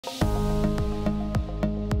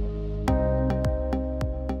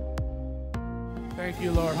Thank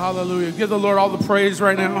you, Lord. Hallelujah. Give the Lord all the praise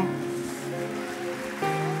right now.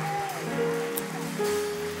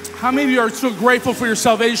 How many of you are so grateful for your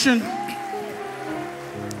salvation?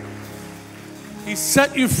 He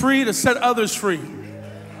set you free to set others free.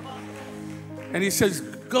 And he says,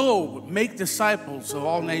 go make disciples of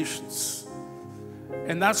all nations.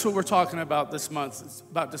 And that's what we're talking about this month. It's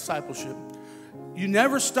about discipleship. You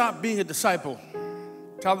never stop being a disciple.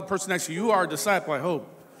 Tell the person next to you, you are a disciple, I hope.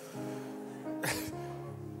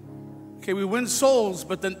 Okay, we win souls,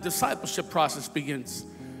 but the discipleship process begins.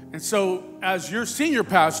 And so, as your senior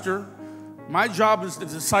pastor, my job is to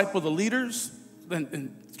disciple the leaders, and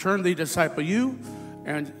in turn they disciple you,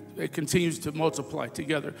 and it continues to multiply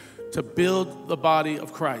together to build the body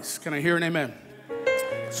of Christ. Can I hear an amen?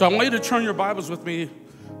 So I want you to turn your Bibles with me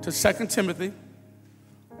to 2 Timothy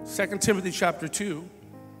chapter 2.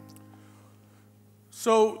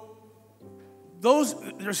 So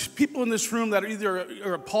there's people in this room that are either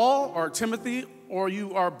you're a Paul or a Timothy, or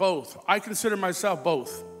you are both. I consider myself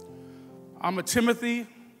both. I'm a Timothy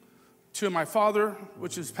to my father,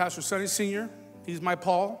 which is Pastor Sonny Sr. He's my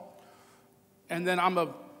Paul. And then I'm a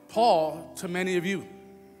Paul to many of you.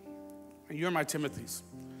 And you're my Timothys.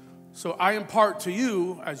 So I impart to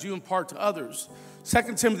you as you impart to others.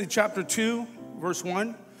 2 Timothy chapter 2, verse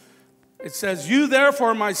 1. It says, you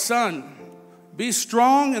therefore, my son, be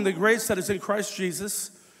strong in the grace that is in Christ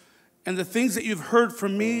Jesus, and the things that you've heard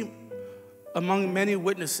from me among many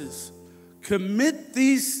witnesses. Commit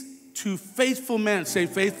these to faithful men, say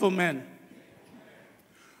faithful men,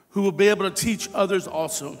 who will be able to teach others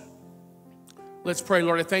also. Let's pray.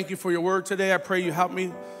 Lord, I thank you for your word today. I pray you help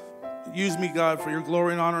me. Use me, God, for your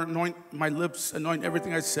glory and honor. Anoint my lips, anoint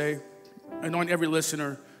everything I say, anoint every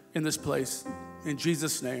listener in this place. In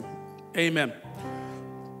Jesus' name, amen.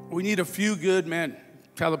 We need a few good men.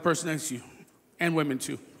 Tell the person next to you, and women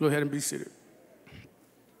too. Go ahead and be seated.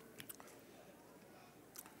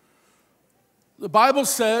 The Bible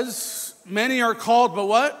says many are called, but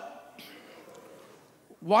what?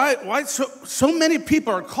 Why so many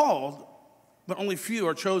people are called, but only few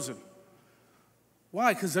are chosen?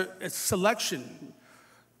 Why? Because it's selection.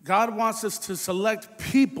 God wants us to select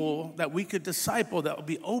people that we could disciple that will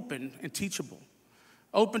be open and teachable.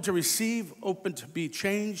 Open to receive, open to be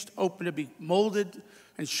changed, open to be molded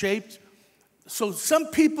and shaped. So some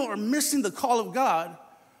people are missing the call of God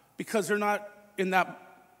because they're not in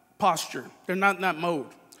that posture. They're not in that mode.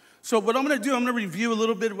 So what I'm going to do, I'm going to review a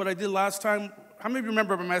little bit of what I did last time. How many of you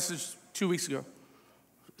remember my message 2 weeks ago?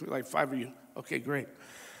 Like 5 of you. Okay, great.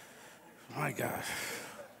 My God.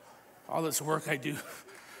 All this work I do.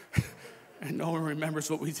 And no one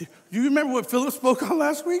remembers what we do. Do you remember what Philip spoke on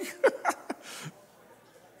last week?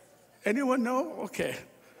 Anyone know? Okay.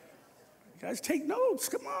 Guys, take notes.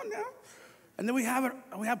 Come on now. And then we have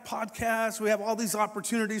podcasts. We have all these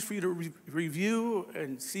opportunities for you to review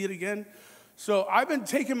and see it again. So I've been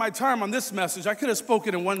taking my time on this message. I could have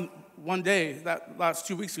spoken in one day, that last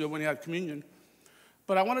 2 weeks ago when you had communion.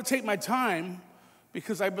 But I want to take my time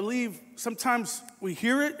because I believe sometimes we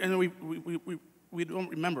hear it and we don't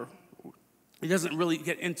remember. It doesn't really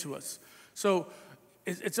get into us. So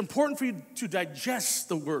it's important for you to digest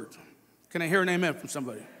the word. Can I hear an amen from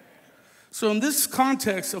somebody? So in this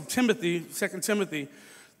context of Timothy, 2 Timothy,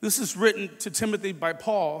 this is written to Timothy by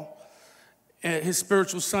Paul, his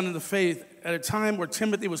spiritual son in the faith, at a time where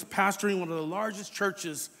Timothy was pastoring one of the largest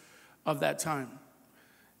churches of that time.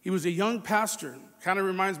 He was a young pastor. Kind of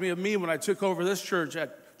reminds me of me when I took over this church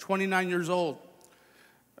at 29 years old.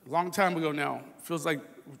 A long time ago now. Feels like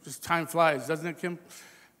just time flies, doesn't it, Kim?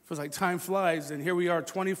 Feels like time flies, and here we are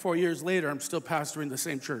 24 years later, I'm still pastoring the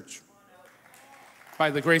same church by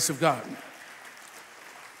the grace of God.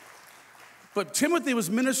 But Timothy was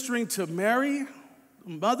ministering to Mary, the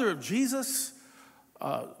mother of Jesus,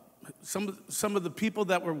 some of the people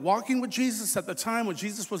that were walking with Jesus at the time when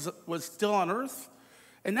Jesus was still on earth.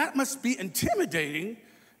 And that must be intimidating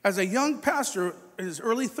as a young pastor in his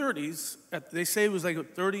early 30s. They say it was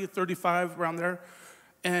like 30, 35, around there.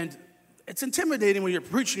 And it's intimidating when you're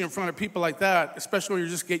preaching in front of people like that, especially when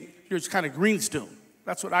you're just kind of green still.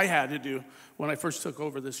 That's what I had to do when I first took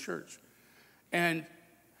over this church. And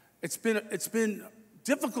it's been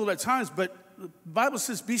difficult at times, but the Bible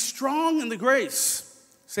says, be strong in the grace.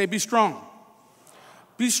 Say, be strong.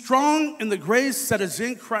 Be strong in the grace that is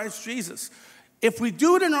in Christ Jesus. If we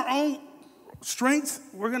do it in our own strength,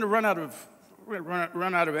 we're going to run out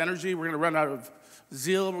of energy. We're going to run out of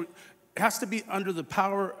zeal. It has to be under the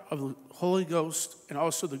power of the Holy Ghost and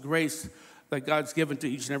also the grace that God's given to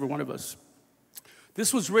each and every one of us.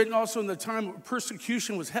 This was written also in the time where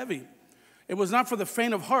persecution was heavy. It was not for the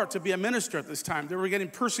faint of heart to be a minister at this time. They were getting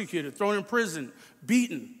persecuted, thrown in prison,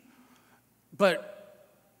 beaten. But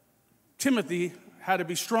Timothy had to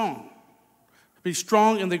be strong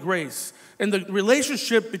in the grace. And the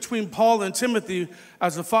relationship between Paul and Timothy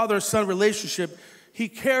as a father-son relationship, he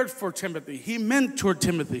cared for Timothy. He mentored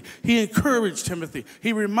Timothy. He encouraged Timothy.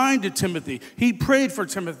 He reminded Timothy. He prayed for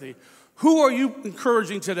Timothy. Who are you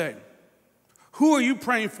encouraging today? Who are you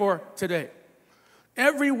praying for today?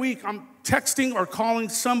 Every week I'm texting or calling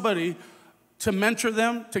somebody to mentor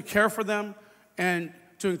them, to care for them, and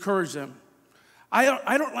to encourage them.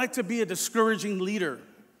 I don't like to be a discouraging leader.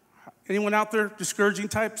 Anyone out there, discouraging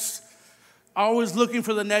types? Always looking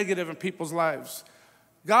for the negative in people's lives.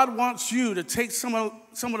 God wants you to take someone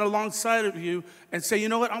alongside of you and say, you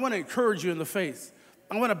know what, I want to encourage you in the faith.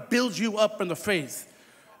 I want to build you up in the faith.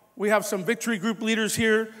 We have some victory group leaders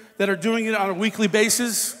here that are doing it on a weekly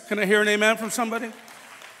basis. Can I hear an amen from somebody?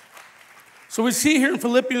 So we see here in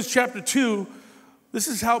Philippians chapter 2, this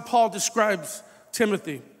is how Paul describes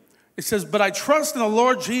Timothy. It says, but I trust in the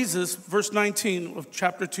Lord Jesus, verse 19 of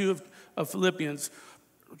chapter 2 of Philippians,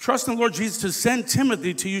 trust in the Lord Jesus to send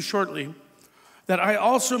Timothy to you shortly, that I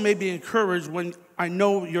also may be encouraged when I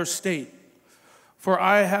know your state. For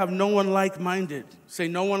I have no one like-minded, say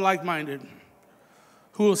no one like-minded,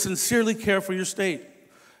 who will sincerely care for your state.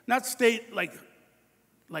 Not state like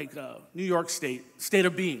New York state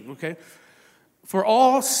of being, okay? For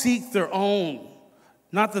all seek their own,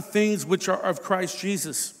 not the things which are of Christ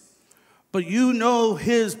Jesus. But you know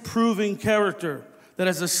his proving character, that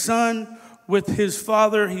as a son with his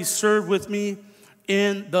father, he served with me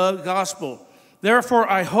in the gospel. Therefore,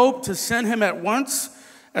 I hope to send him at once,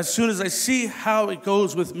 as soon as I see how it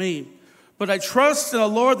goes with me. But I trust in the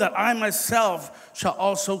Lord that I myself shall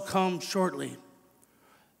also come shortly.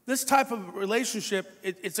 This type of relationship,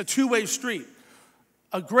 it's a two-way street.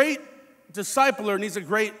 A great discipler needs a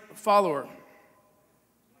great follower.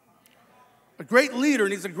 A great leader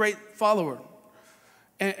needs a great follower.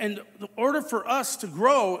 And in order for us to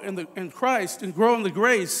grow in Christ and grow in the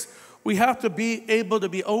grace, we have to be able to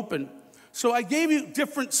be open. So I gave you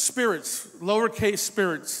different spirits, lowercase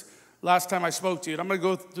spirits, last time I spoke to you. And I'm going to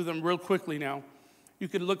go through them real quickly now. You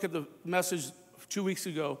can look at the message 2 weeks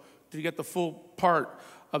ago to get the full part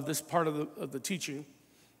of this part of the teaching.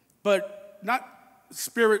 But not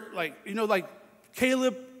spirit like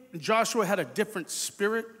Caleb and Joshua had a different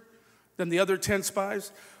spirit than the other 10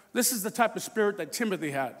 spies. This is the type of spirit that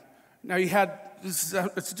Timothy had. Now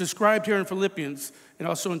it's described here in Philippians and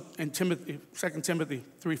also in Timothy, 2 Timothy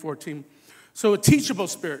 3:14. So a teachable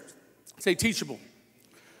spirit. Say teachable.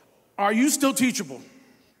 Are you still teachable?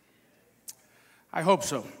 I hope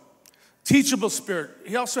so. Teachable spirit.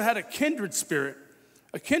 He also had a kindred spirit.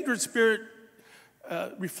 A kindred spirit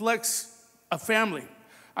reflects a family.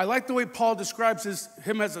 I like the way Paul describes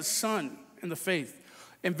him as a son in the faith.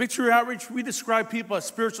 In Victory Outreach, we describe people as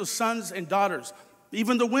spiritual sons and daughters.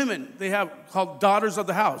 Even the women, they have called daughters of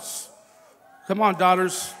the house. Come on,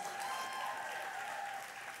 daughters.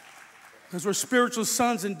 Because we're spiritual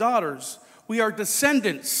sons and daughters. We are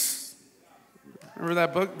descendants. Remember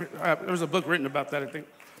that book? There was a book written about that, I think.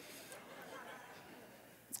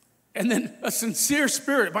 And then a sincere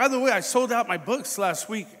spirit. By the way, I sold out my books last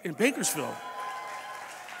week in Bakersfield.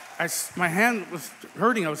 My hand was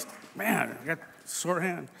hurting. I got a sore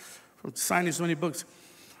hand from signing so many books.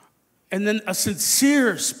 And then a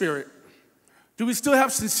sincere spirit. Do we still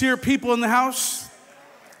have sincere people in the house?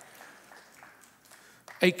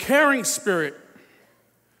 A caring spirit.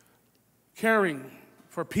 Caring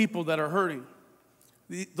for people that are hurting.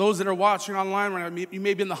 Those that are watching online right now, you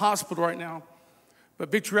may be in the hospital right now,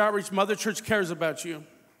 but Victory Outreach Mother Church cares about you.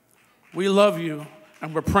 We love you,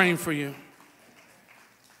 and we're praying for you.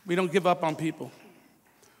 We don't give up on people.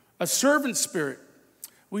 A servant spirit.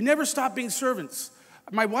 We never stop being servants.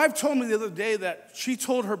 My wife told me the other day that she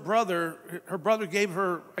told her brother gave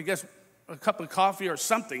her, I guess, a cup of coffee or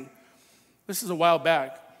something. This is a while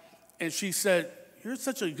back. And she said, "You're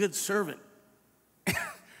such a good servant."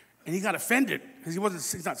 And he got offended because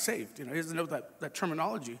he's not saved. He doesn't know that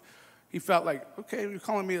terminology. He felt like, okay, you're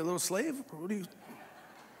calling me a little slave? Or what are you?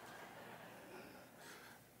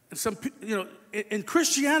 And in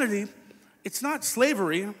Christianity, it's not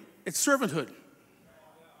slavery, it's servanthood.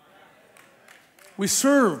 We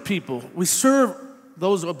serve people. We serve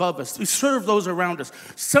those above us. We serve those around us.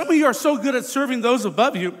 Some of you are so good at serving those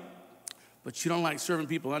above you, but you don't like serving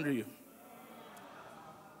people under you.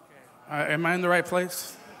 Am I in the right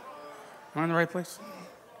place? Am I in the right place?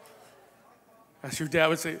 As your dad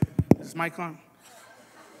would say, is this mic on?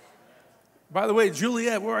 By the way,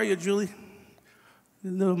 Juliet, where are you, Julie?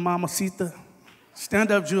 Little mamacita.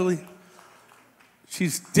 Stand up, Julie.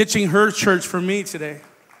 She's ditching her church for me today.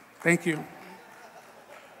 Thank you.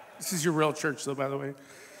 This is your real church, though, by the way.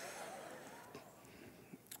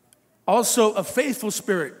 Also, a faithful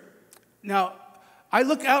spirit. Now, I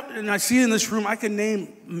look out and I see in this room, I can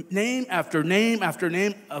name after name after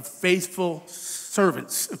name of faithful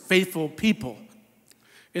servants, faithful people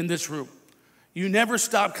in this room. You never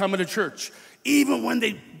stop coming to church. Even when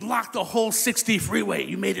they blocked the whole 60 freeway,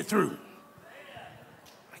 you made it through.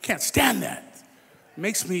 I can't stand that. It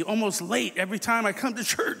makes me almost late every time I come to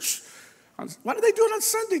church. Why do they do it on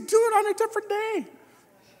Sunday? Do it on a different day.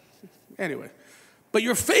 Anyway, but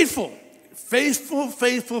you're faithful. Faithful,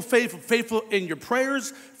 faithful, faithful. Faithful in your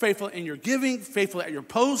prayers, faithful in your giving, faithful at your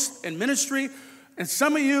post and ministry. And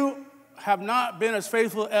some of you have not been as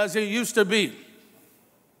faithful as you used to be.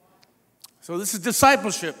 So this is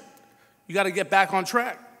discipleship. You got to get back on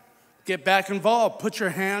track. Get back involved. Put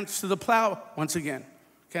your hands to the plow once again.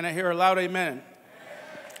 Can I hear a loud amen? Amen.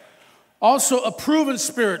 Also, a proven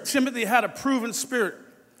spirit. Timothy had a proven spirit.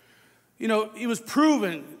 You know, he was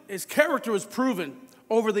proven. His character was proven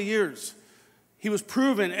over the years. He was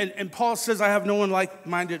proven. And Paul says, I have no one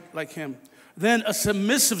like-minded like him. Then a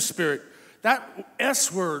submissive spirit. That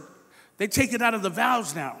S word, they take it out of the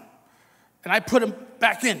vows now. And I put them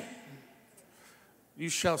back in. You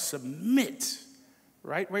shall submit.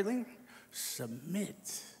 Right, Raylene?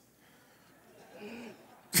 Submit.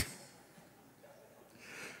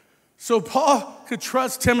 So Paul could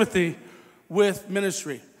trust Timothy with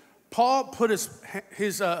ministry. Paul put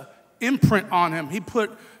his imprint on him.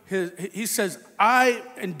 He says, I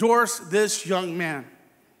endorse this young man.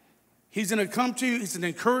 He's going to come to you. He's going to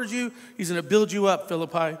encourage you. He's going to build you up,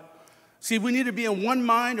 Philippi. See, we need to be in one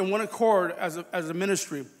mind and one accord as a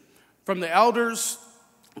ministry. From the elders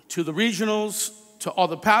to the regionals to all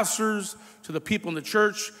the pastors to the people in the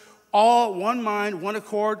church, all one mind, one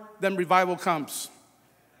accord, then revival comes.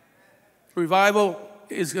 Revival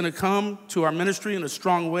is going to come to our ministry in a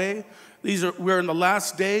strong way. We're in the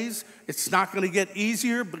last days. It's not going to get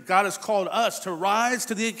easier, but God has called us to rise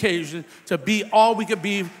to the occasion to be all we could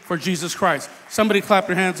be for Jesus Christ. Somebody clap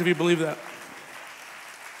your hands if you believe that.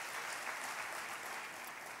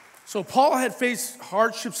 So Paul had faced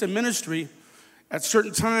hardships in ministry. At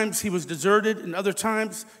certain times, he was deserted, and other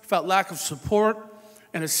times, he felt lack of support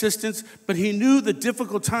and assistance. But he knew the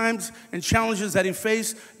difficult times and challenges that he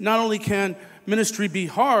faced. Not only can ministry be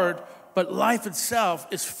hard, but life itself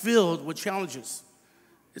is filled with challenges.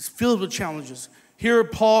 It's filled with challenges. Here,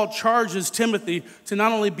 Paul charges Timothy to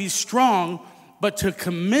not only be strong, but to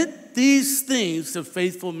commit these things to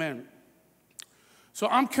faithful men. So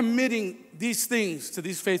I'm committing these things to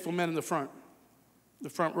these faithful men in the front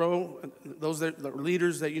row, those that are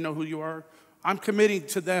leaders that you know who you are. I'm committing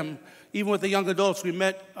to them, even with the young adults. We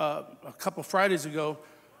met a couple Fridays ago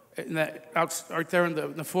right there in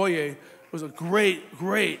the foyer. It was a great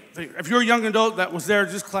thing. If you're a young adult that was there,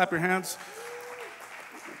 just clap your hands.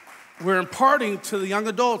 We're imparting to the young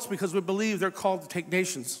adults because we believe they're called to take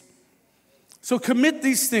nations. So commit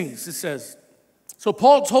these things, it says. So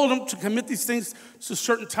Paul told them to commit these things to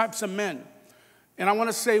certain types of men. And I want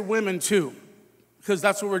to say women too, because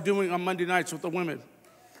that's what we're doing on Monday nights with the women.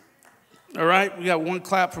 All right? We got one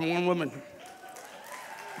clap from one woman.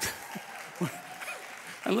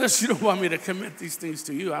 Unless you don't want me to commit these things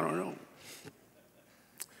to you, I don't know.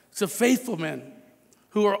 It's a faithful men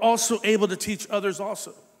who are also able to teach others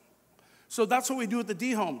also. So that's what we do at the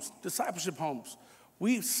D homes, discipleship homes.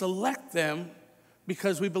 We select them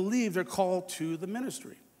because we believe they're called to the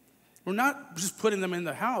ministry. We're not just putting them in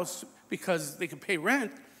the house because they can pay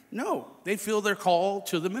rent. No, they feel they're called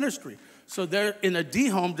to the ministry. So they're in a D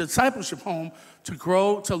home, discipleship home, to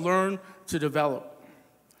grow, to learn, to develop.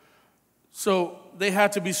 So they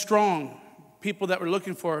had to be strong. People that we're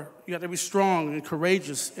looking for, you have to be strong and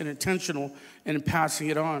courageous and intentional in passing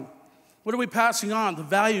it on. What are we passing on? The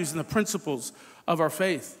values and the principles of our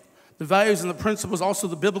faith. The values and the principles, also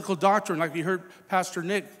the biblical doctrine. Like we heard Pastor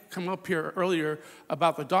Nick come up here earlier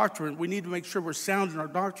about the doctrine. We need to make sure we're sound in our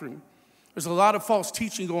doctrine. There's a lot of false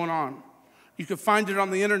teaching going on. You can find it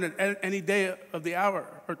on the internet any day of the hour,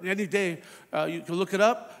 or any day. You can look it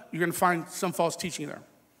up. You're going to find some false teaching there.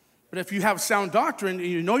 But if you have sound doctrine and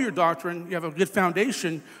you know your doctrine, you have a good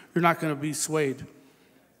foundation, you're not going to be swayed.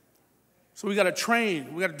 So we got to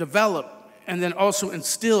train, we got to develop, and then also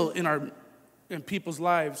instill in people's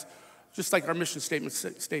lives, just like our mission statement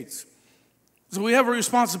states. So we have a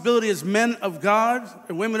responsibility as men of God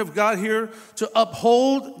and women of God here to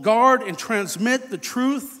uphold, guard, and transmit the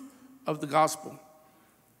truth of the gospel.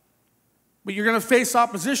 But you're going to face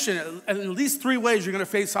opposition. In at least 3 ways you're going to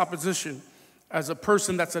face opposition as a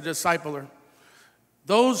person that's a discipler.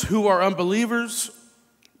 Those who are unbelievers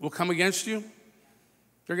will come against you.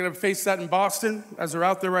 They're going to face that in Boston as they're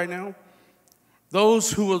out there right now.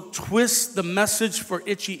 Those who will twist the message for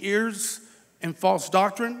itchy ears and false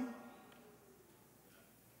doctrine.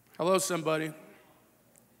 Hello, somebody.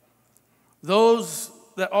 Those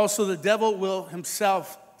that also the devil will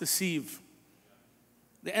himself deceive.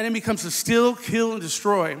 The enemy comes to steal, kill, and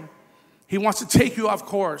destroy. He wants to take you off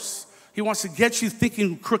course. He wants to get you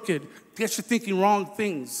thinking crooked, get you thinking wrong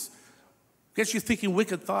things, get you thinking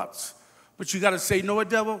wicked thoughts. But you got to say, you know what,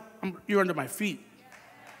 devil? You're under my feet.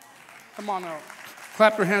 Come on now.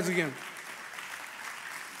 Clap your hands again.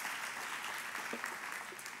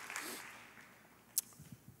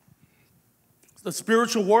 The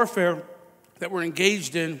spiritual warfare that we're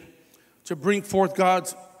engaged in to bring forth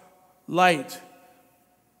God's light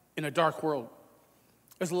in a dark world.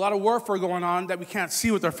 There's a lot of warfare going on that we can't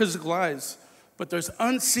see with our physical eyes, but there's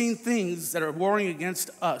unseen things that are warring against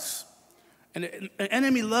us. And the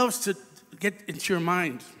enemy loves to get into your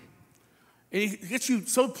mind. And he gets you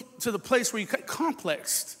so to the place where you get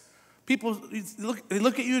complexed. People, they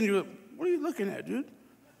look at you and you're like, what are you looking at, dude?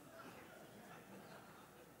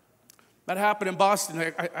 That happened in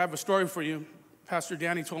Boston. I have a story for you. Pastor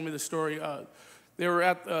Danny told me the story. They were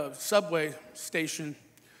at the subway station,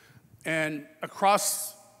 and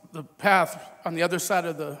across the path on the other side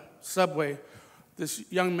of the subway, this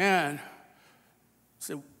young man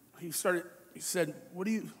said, what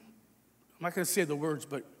do you, I'm not going to say the words,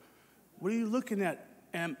 but what are you looking at,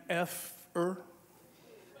 MF-er?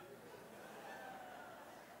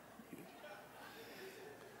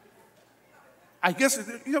 I guess,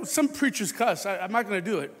 some preachers cuss. I'm not going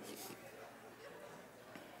to do it.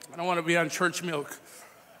 I don't want to be on church milk.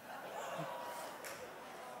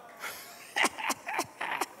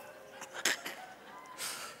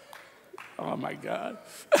 Oh, my God.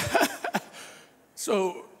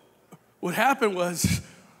 So what happened was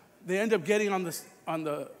they end up getting on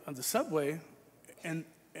the subway, and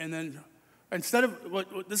then instead of,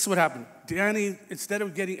 this is what happened. Danny, instead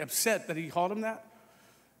of getting upset that he called him that,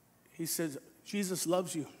 he says, Jesus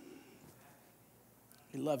loves you.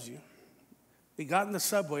 He loves you. They got in the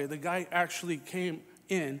subway. The guy actually came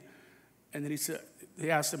in, and then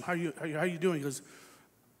they asked him, how are you doing? He goes,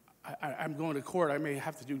 I'm going to court. I may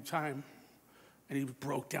have to do time. And he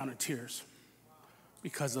broke down in tears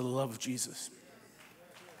because of the love of Jesus.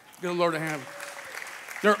 Give the Lord a hand.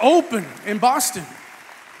 They're open in Boston.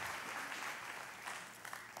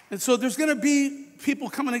 And so there's going to be people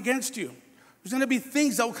coming against you. There's going to be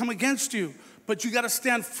things that will come against you. But you got to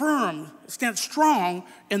stand firm, stand strong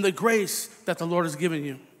in the grace that the Lord has given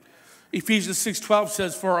you. Ephesians 6:12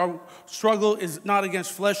 says, for our struggle is not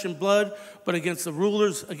against flesh and blood, but against the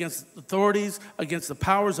rulers, against the authorities, against the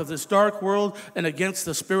powers of this dark world, and against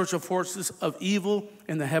the spiritual forces of evil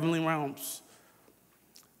in the heavenly realms.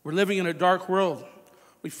 We're living in a dark world.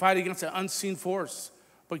 We fight against an unseen force.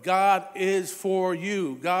 But God is for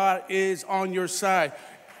you. God is on your side.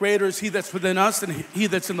 Greater is he that's within us than he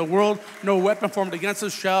that's in the world. No weapon formed against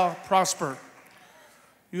us shall prosper.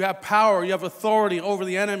 You have power. You have authority over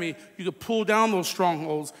the enemy. You can pull down those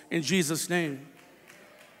strongholds in Jesus' name.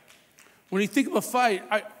 When you think of a fight,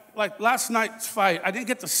 like last night's fight, I didn't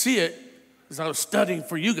get to see it because I was studying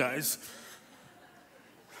for you guys.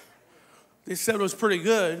 They said it was pretty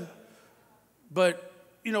good. But,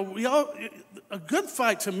 a good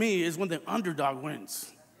fight to me is when the underdog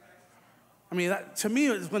wins. I mean, that, to me,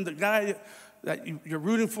 is when the guy that you're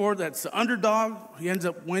rooting for, that's the underdog, he ends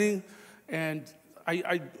up winning. And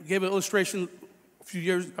I gave an illustration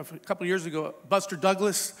a couple of years ago. Buster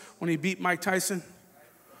Douglas, when he beat Mike Tyson.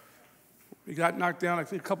 He got knocked down, I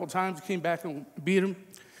think, a couple of times, came back and beat him.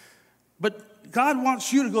 But God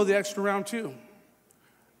wants you to go the extra round, too.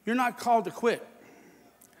 You're not called to quit.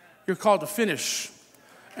 You're called to finish,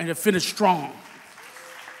 and to finish strong.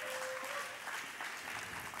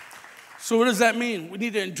 So what does that mean? We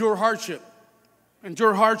need to endure hardship.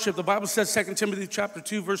 Endure hardship. The Bible says, 2 Timothy chapter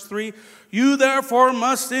 2, verse 3, you therefore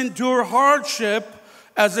must endure hardship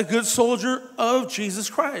as a good soldier of Jesus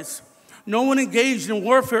Christ. No one engaged in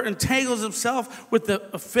warfare entangles himself with the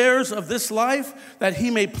affairs of this life, that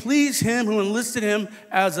he may please him who enlisted him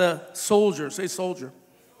as a soldier. Say soldier.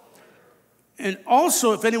 And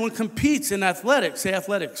also, if anyone competes in athletics, say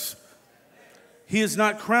athletics. He is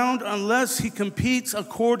not crowned unless he competes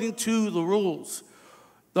according to the rules.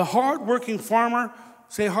 The hardworking farmer,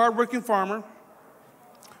 say hardworking farmer,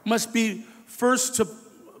 must be first to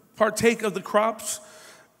partake of the crops.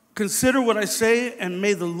 Consider what I say, and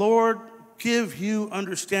may the Lord give you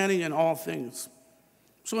understanding in all things.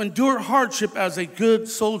 So endure hardship as a good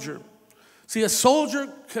soldier. See, a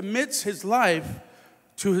soldier commits his life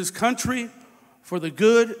to his country, for the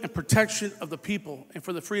good and protection of the people and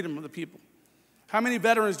for the freedom of the people. How many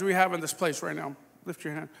veterans do we have in this place right now? Lift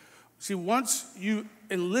your hand. See, once you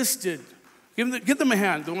enlisted, give them a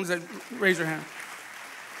hand, the ones that raise their hand.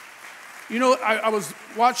 You know, I was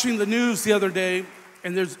watching the news the other day,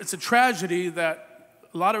 and it's a tragedy that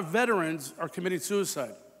a lot of veterans are committing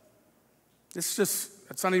suicide.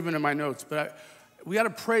 It's not even in my notes, but we got to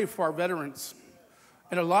pray for our veterans.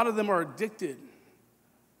 And a lot of them are addicted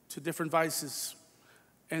to different vices,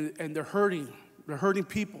 and they're hurting. They're hurting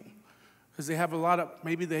people because they have a lot of,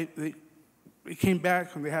 maybe they came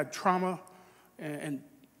back and they had trauma, and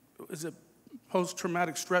is it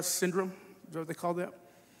post-traumatic stress syndrome? Is that what they call that?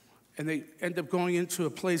 And they end up going into a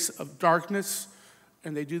place of darkness,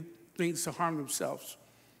 and they do things to harm themselves.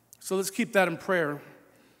 So let's keep that in prayer.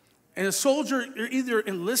 And a soldier, you're either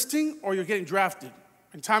enlisting or you're getting drafted.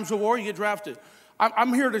 In times of war, you get drafted.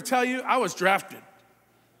 I'm here to tell you, I was drafted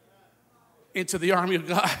into the army of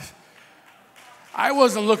God. I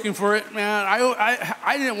wasn't looking for it, man.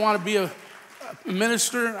 I didn't want to be a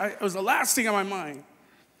minister. It was the last thing on my mind.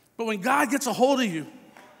 But when God gets a hold of you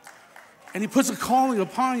and he puts a calling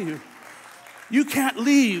upon you, you can't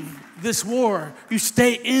leave this war. You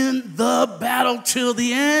stay in the battle till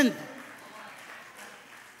the end.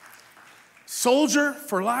 Soldier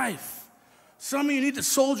for life. Some of you need to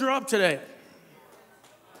soldier up today.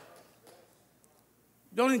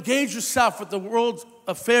 Don't engage yourself with the world's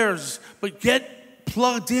affairs, but get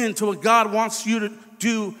plugged into what God wants you to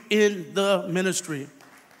do in the ministry.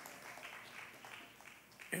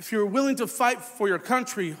 If you're willing to fight for your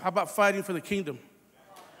country, how about fighting for the kingdom?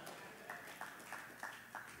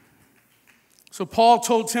 So Paul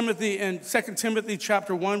told Timothy in 2 Timothy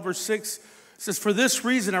chapter 1, verse 6, it says, "For this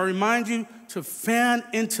reason I remind you to fan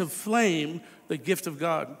into flame the gift of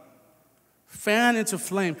God. Fan into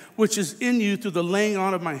flame, which is in you through the laying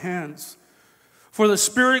on of my hands. For the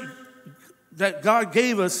Spirit that God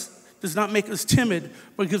gave us does not make us timid,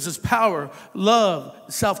 but gives us power, love,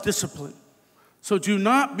 self-discipline. So do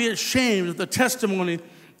not be ashamed of the testimony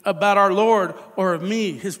about our Lord or of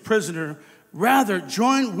me, his prisoner. Rather,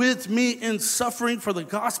 join with me in suffering for the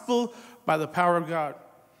gospel by the power of God."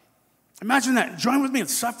 Imagine that. Join with me in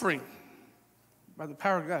suffering by the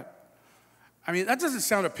power of God. I mean, that doesn't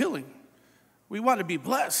sound appealing. We want to be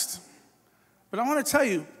blessed. But I want to tell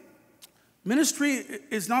you, ministry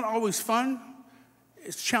is not always fun.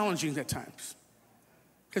 It's challenging at times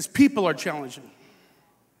because people are challenging.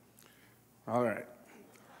 All right.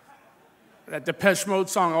 That Depeche Mode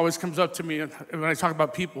song always comes up to me when I talk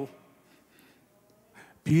about people.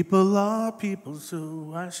 People are people, so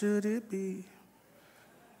why should it be?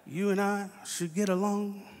 You and I should get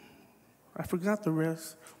along. I forgot the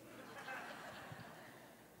rest.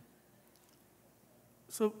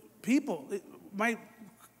 So people, my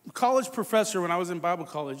college professor when I was in Bible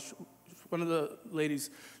college, one of the ladies,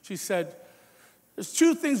 she said, there's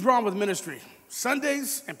two things wrong with ministry,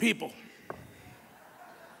 Sundays and people.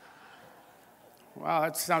 Wow,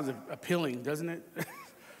 that sounds appealing, doesn't it?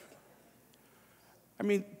 I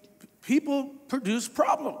mean, people produce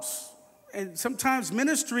problems. And sometimes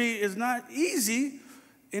ministry is not easy,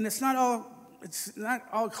 and it's not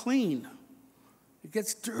all clean. It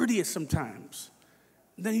gets dirty sometimes.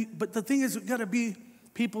 But the thing is, we've got to be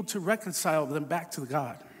people to reconcile them back to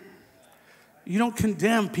God. You don't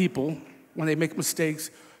condemn people when they make mistakes.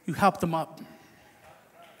 You help them up.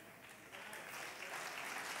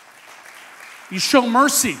 You show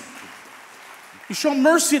mercy. You show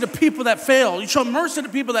mercy to people that fail. You show mercy to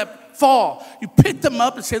people that fall. You pick them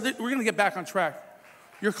up and say, we're going to get back on track.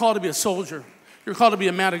 You're called to be a soldier. You're called to be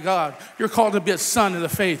a man of God. You're called to be a son in the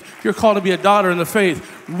faith. You're called to be a daughter in the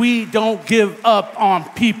faith. We don't give up on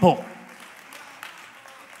people.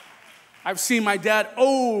 I've seen my dad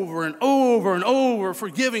over and over and over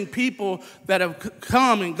forgiving people that have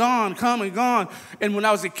come and gone. And when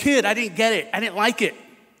I was a kid, I didn't get it. I didn't like it.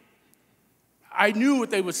 I knew what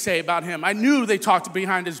they would say about him. I knew they talked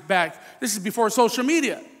behind his back. This is before social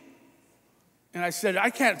media. And I said, I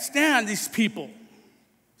can't stand these people.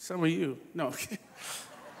 Some of you, no.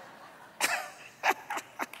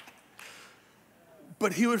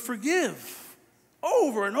 But he would forgive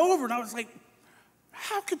over and over. And I was like,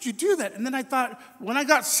 how could you do that? And then I thought, when I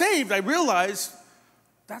got saved, I realized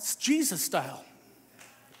that's Jesus style.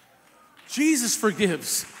 Jesus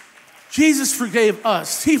forgives. Jesus forgave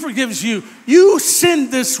us. He forgives you. You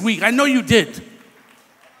sinned this week. I know you did.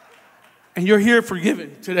 And you're here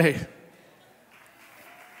forgiven today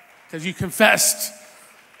because you confessed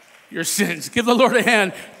your sins. Give the Lord a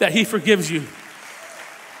hand that he forgives you.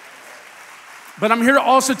 But I'm here to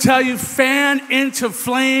also tell you, fan into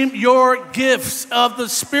flame your gifts of the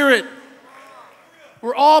Spirit.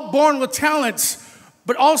 We're all born with talents,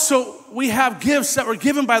 but also we have gifts that were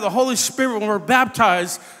given by the Holy Spirit when we're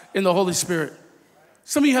baptized in the Holy Spirit.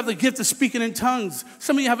 Some of you have the gift of speaking in tongues.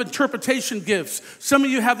 Some of you have interpretation gifts. Some of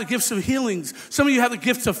you have the gifts of healings. Some of you have the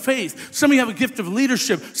gifts of faith. Some of you have a gift of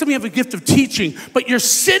leadership. Some of you have a gift of teaching. But you're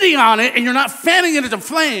sitting on it and you're not fanning it into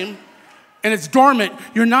flame and it's dormant.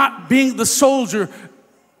 You're not being the soldier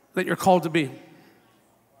that you're called to be.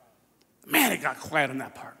 Man, it got quiet on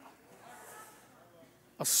that part.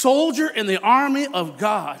 A soldier in the army of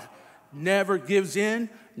God never gives in,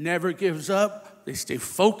 never gives up. They stay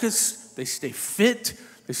focused, they stay fit,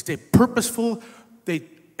 they stay purposeful. They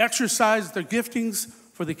exercise their giftings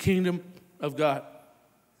for the kingdom of God.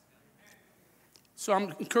 So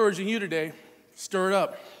I'm encouraging you today, stir it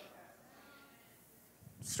up.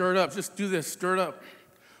 Stir it up, just do this, stir it up.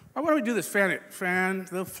 Why don't we do this? Fan it. Fan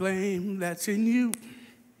the flame that's in you.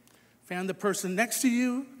 Fan the person next to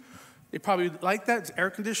you. They probably like that. It's air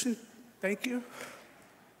conditioned. Thank you.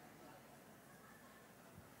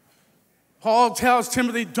 Paul tells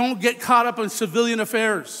Timothy, don't get caught up in civilian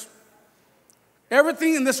affairs.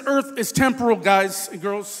 Everything in this earth is temporal, guys and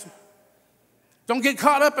girls. Don't get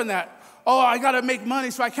caught up in that. Oh, I got to make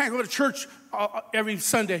money, so I can't go to church every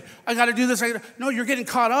Sunday. I got to do this. No, you're getting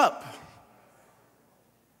caught up.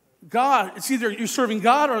 God, it's either you're serving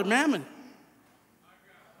God or mammon.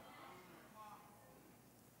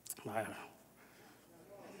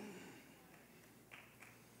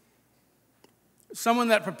 Someone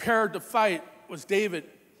that prepared to fight was David.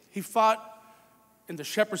 He fought in the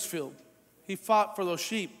shepherd's field. He fought for those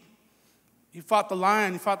sheep. He fought the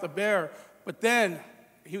lion. He fought the bear. But then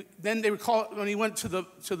they would call when he went to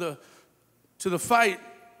the fight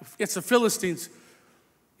against the Philistines.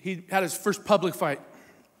 He had his first public fight.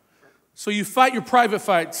 So you fight your private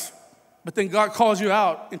fights, but then God calls you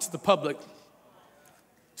out into the public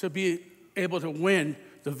to be able to win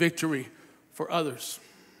the victory for others.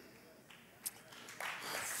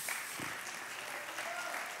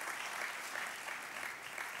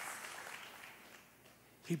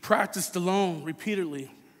 He practiced alone repeatedly.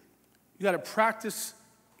 You got to practice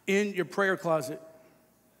in your prayer closet.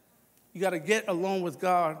 You got to get alone with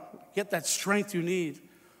God, get that strength you need.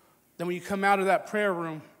 Then when you come out of that prayer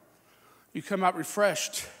room, you come out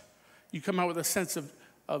refreshed. You come out with a sense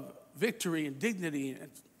of victory and dignity and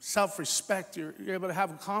self-respect. You're able to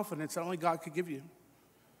have a confidence that only God could give you.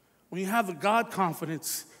 When you have the God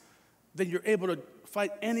confidence, then you're able to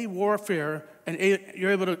fight any warfare and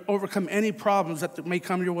you're able to overcome any problems that may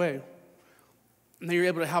come your way. And then you're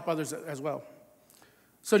able to help others as well.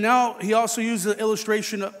 So now he also uses the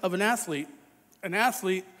illustration of an athlete. An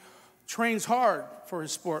athlete trains hard for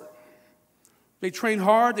his sport. They train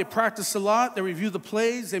hard, they practice a lot, they review the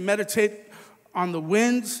plays, they meditate on the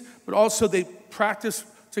wins, but also they practice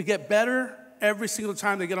to get better every single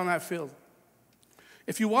time they get on that field.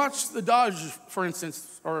 If you watch the Dodgers, for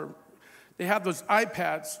instance, or they have those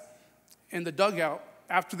iPads in the dugout,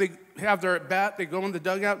 after they have their at bat, they go in the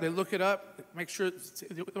dugout, they look it up, make sure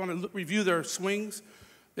they want to review their swings,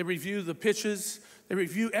 they review the pitches, they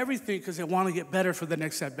review everything because they want to get better for the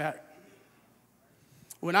next at bat.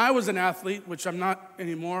 When I was an athlete, which I'm not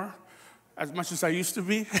anymore, as much as I used to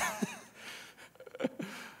be,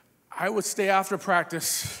 I would stay after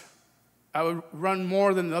practice. I would run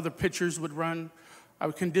more than the other pitchers would run. I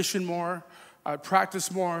would condition more. I would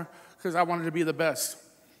practice more because I wanted to be the best.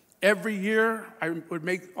 Every year, I would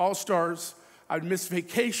make all-stars. I would miss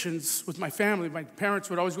vacations with my family. My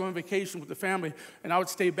parents would always go on vacation with the family, and I would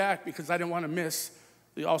stay back because I didn't want to miss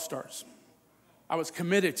the all-stars. I was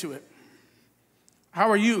committed to it. How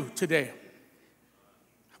are you today?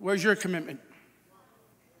 Where's your commitment?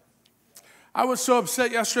 I was so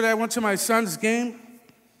upset yesterday. I went to my son's game.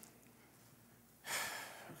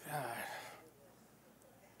 God.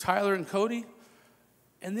 Tyler and Cody,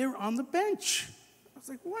 and they were on the bench. I was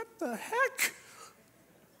like, what the heck?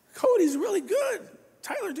 Cody's really good.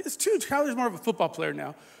 Tyler is too. Tyler's more of a football player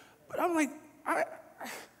now. But I'm like,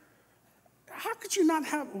 how could you not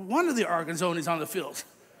have one of the Arguinzonis on the field?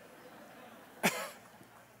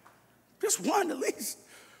 Just one at least.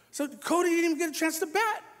 So Cody didn't even get a chance to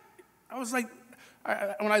bat. I was like,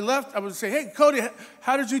 when I left, I would say, hey, Cody,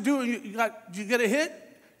 how did you do? Did you get a hit?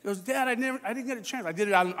 He goes, Dad, I didn't get a chance. I did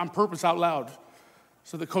it on purpose out loud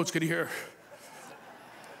so the coach could hear.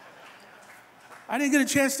 I didn't get a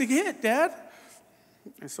chance to get hit, Dad.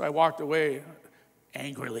 And so I walked away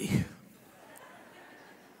angrily.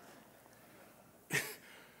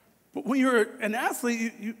 But when you're an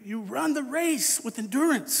athlete, you run the race with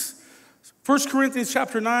endurance. 1 Corinthians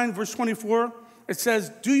chapter 9, verse 24, It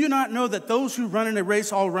says, do you not know that those who run in a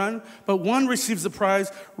race all run, but one receives the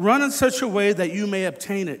prize? Run in such a way that you may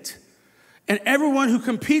obtain it. And everyone who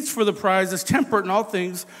competes for the prize is temperate in all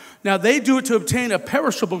things. Now they do it to obtain a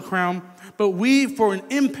perishable crown, but we for an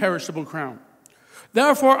imperishable crown.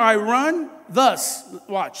 Therefore I run thus,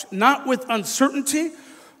 watch, not with uncertainty.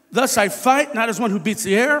 Thus I fight, not as one who beats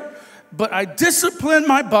the air, but I discipline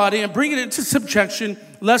my body and bring it into subjection,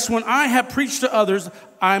 lest when I have preached to others,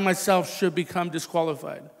 I myself should become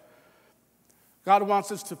disqualified. God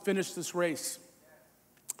wants us to finish this race.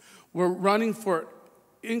 We're running for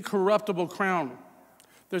incorruptible crown.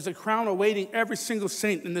 There's a crown awaiting every single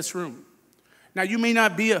saint in this room. Now, you may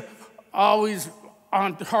not be always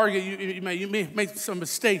on target. You may make some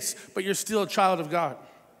mistakes, but you're still a child of God.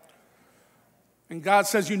 And God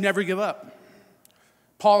says you never give up.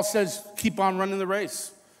 Paul says, keep on running the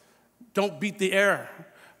race. Don't beat the air.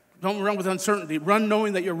 Don't run with uncertainty. Run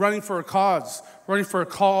knowing that you're running for a cause, running for a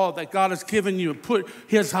call that God has given you, put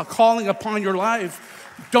his calling upon your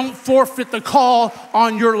life. Don't forfeit the call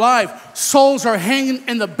on your life. Souls are hanging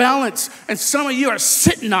in the balance, and some of you are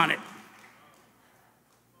sitting on it.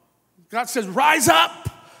 God says, rise up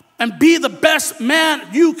and be the best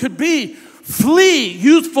man you could be. Flee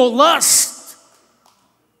youthful lust.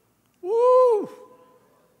 Woo!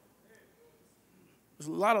 There's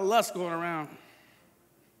a lot of lust going around.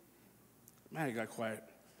 Man, it got quiet.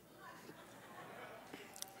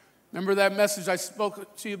 Remember that message I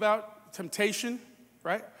spoke to you about? Temptation,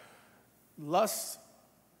 right? Lust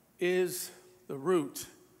is the root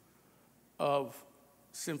of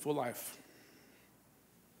sinful life.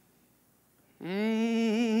 Let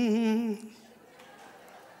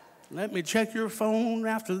me check your phone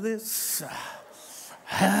after this.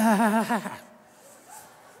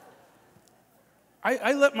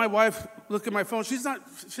 I let my wife look at my phone. She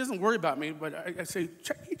doesn't worry about me, but I say,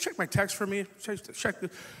 check my text for me. Check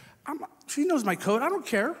the. She knows my code. I don't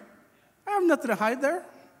care. I have nothing to hide there.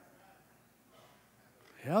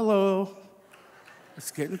 Hello.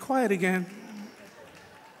 It's getting quiet again.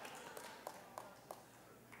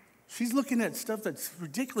 She's looking at stuff that's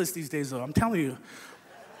ridiculous these days, though. I'm telling you.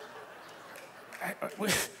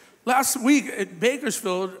 Last week at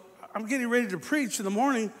Bakersfield, I'm getting ready to preach in the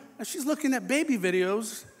morning, and she's looking at baby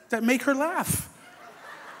videos that make her laugh.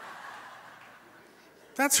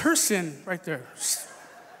 That's her sin right there.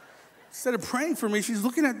 Instead of praying for me, she's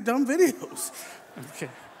looking at dumb videos. Okay.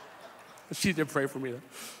 She did pray for me,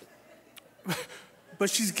 though. But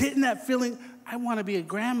she's getting that feeling, I want to be a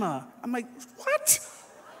grandma. I'm like, what?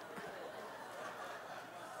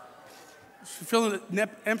 She's feeling an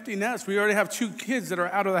empty nest. We already have 2 kids that are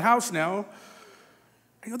out of the house now.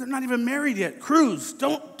 I go, they're not even married yet. Cruz,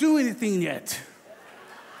 don't do anything yet.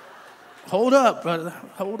 Hold up, brother.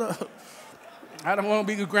 Hold up. I don't want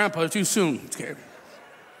to be a grandpa too soon. Okay.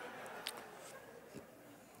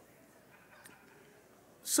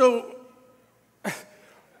 So,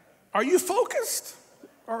 are you focused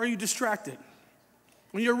or are you distracted?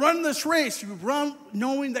 When you're running this race, you run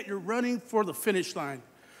knowing that you're running for the finish line.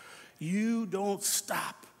 You don't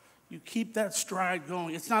stop. You keep that stride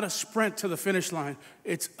going. It's not a sprint to the finish line.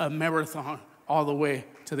 It's a marathon all the way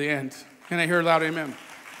to the end. Can I hear a loud amen?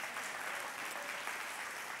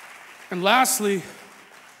 And lastly,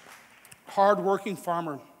 hardworking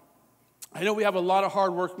farmer. I know we have a lot of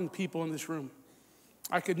hardworking people in this room.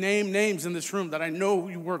 I could name names in this room that I know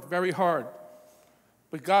you work very hard,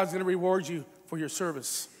 but God's going to reward you for your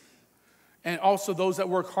service. And also those that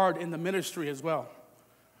work hard in the ministry as well.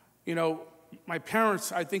 You know, my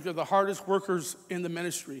parents, I think, are the hardest workers in the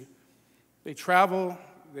ministry. They travel,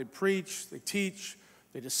 they preach, they teach,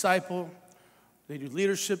 they disciple, they do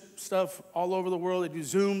leadership stuff all over the world. They do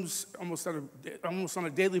Zooms almost on a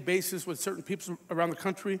daily basis with certain people around the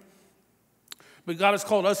country. But God has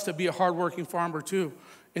called us to be a hardworking farmer too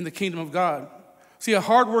in the kingdom of God. See, a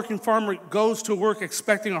hardworking farmer goes to work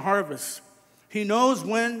expecting a harvest. He knows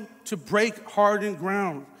when to break hardened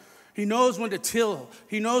ground. He knows when to till.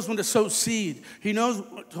 He knows when to sow seed. He knows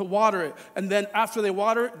to water it. And then after they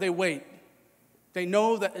water it, they wait. They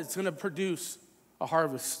know that it's going to produce a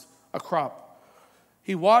harvest, a crop.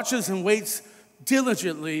 He watches and waits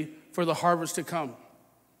diligently for the harvest to come.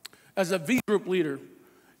 As a V group leader,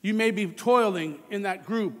 you may be toiling in that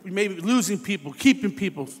group. You may be losing people, keeping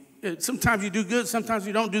people. Sometimes you do good, sometimes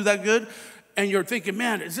you don't do that good. And you're thinking,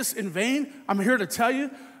 man, is this in vain? I'm here to tell you,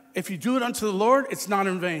 if you do it unto the Lord, it's not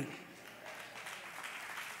in vain.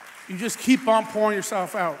 You just keep on pouring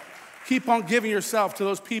yourself out. Keep on giving yourself to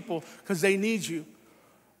those people because they need you.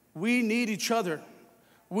 We need each other.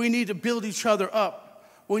 We need to build each other up.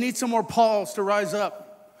 We need some more Pauls to rise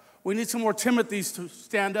up. We need some more Timothys to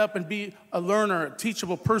stand up and be a learner, a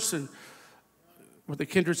teachable person with a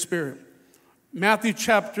kindred spirit. Matthew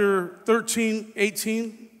chapter 13,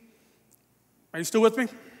 18. Are you still with me?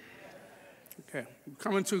 Okay, I'm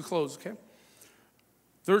coming to a close, okay?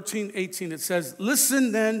 13, 18, it says,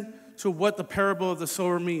 listen then to what the parable of the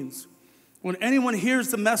sower means. When anyone hears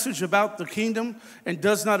the message about the kingdom and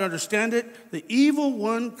does not understand it, the evil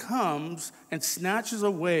one comes and snatches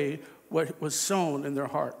away what was sown in their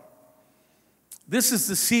heart. This is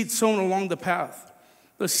the seed sown along the path.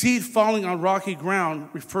 The seed falling on rocky ground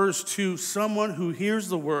refers to someone who hears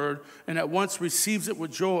the word and at once receives it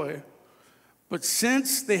with joy. But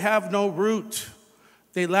since they have no root,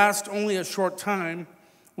 they last only a short time.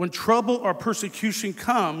 When trouble or persecution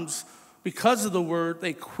comes because of the word,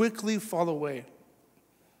 they quickly fall away.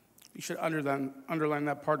 You should underline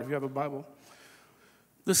that part if you have a Bible.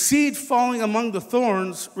 The seed falling among the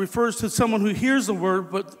thorns refers to someone who hears the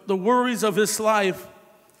word, but the worries of his life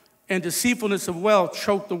and deceitfulness of wealth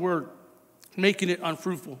choke the word, making it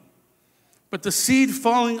unfruitful. But the seed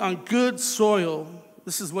falling on good soil,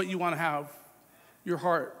 this is what you want to have, your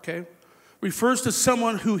heart, okay? Refers to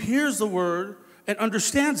someone who hears the word and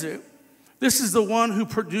understands it. This is the one who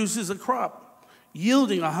produces a crop,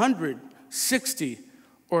 yielding 100, 60,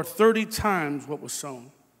 or 30 times what was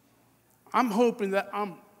sown. I'm hoping that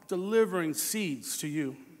I'm delivering seeds to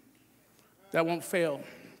you that won't fail,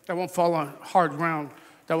 that won't fall on hard ground,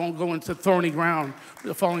 that won't go into thorny ground,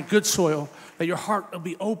 that'll fall in good soil, that your heart will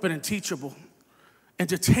be open and teachable. And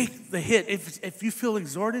to take the hit, if you feel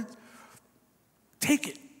exhorted, take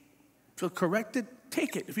it. Feel corrected,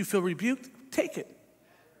 take it. If you feel rebuked, take it.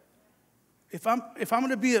 If I'm going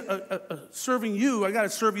to be serving you, I got to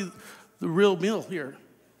serve you the real meal here.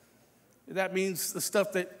 That means the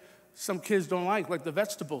stuff that some kids don't like the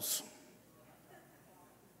vegetables.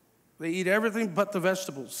 They eat everything but the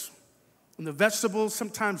vegetables. And the vegetables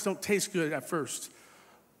sometimes don't taste good at first,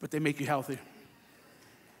 but they make you healthy.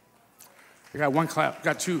 I got one clap,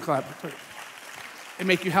 got two clap. They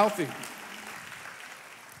make you healthy.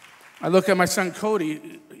 I look at my son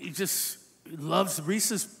Cody, he loves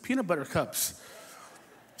Reese's peanut butter cups.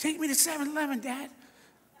 Take me to 7-Eleven, Dad.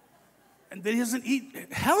 And then he doesn't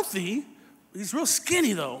eat healthy. He's real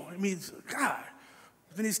skinny, though. I mean, God.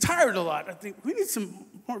 Then he's tired a lot. I think we need some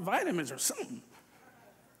more vitamins or something.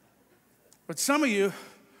 But some of you,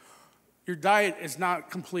 your diet is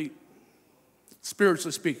not complete,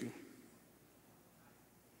 spiritually speaking.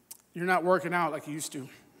 You're not working out like you used to.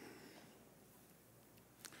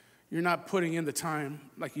 You're not putting in the time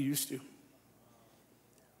like you used to.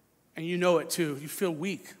 And you know it too. You feel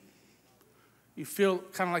weak. You feel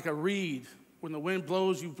kind of like a reed. When the wind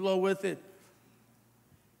blows, you blow with it.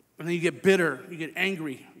 And then you get bitter. You get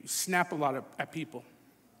angry. You snap a lot at people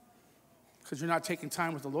because you're not taking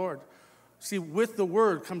time with the Lord. See, with the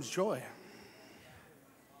word comes joy.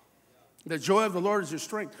 The joy of the Lord is your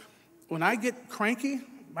strength. When I get cranky,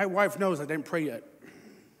 my wife knows I didn't pray yet.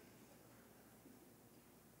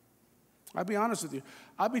 I'll be honest with you.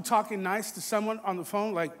 I'll be talking nice to someone on the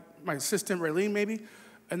phone, like my assistant, Raylene, maybe,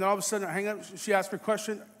 and then all of a sudden I hang up, she asks me a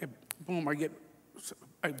question, and boom,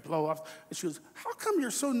 I blow off. And she goes, how come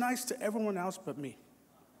you're so nice to everyone else but me?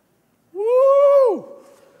 Woo!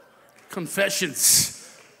 Confessions.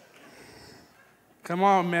 Come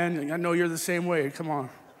on, man. I know you're the same way. Come on.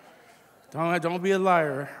 Don't be a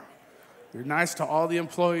liar. You're nice to all the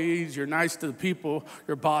employees. You're nice to the people,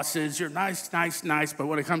 your bosses. You're nice. But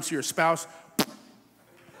when it comes to your spouse,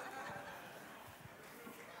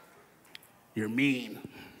 you're mean.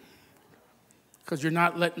 Because you're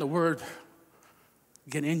not letting the word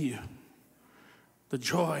get in you. The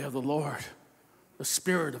joy of the Lord, the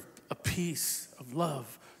spirit of peace, of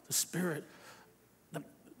love, the spirit,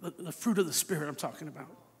 the fruit of the Spirit I'm talking about.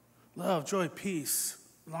 Love, joy, peace,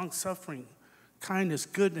 long-suffering, kindness,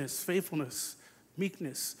 goodness, faithfulness,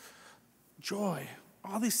 meekness, joy.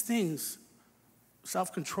 All these things,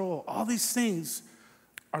 self-control, all these things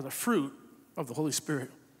are the fruit of the Holy Spirit.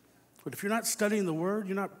 But if you're not studying the Word,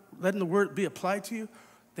 you're not letting the Word be applied to you,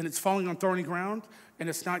 then it's falling on thorny ground and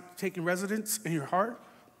it's not taking residence in your heart.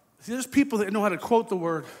 See, there's people that know how to quote the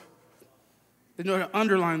Word. They know how to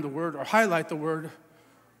underline the Word or highlight the Word,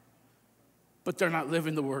 but they're not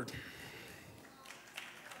living the Word.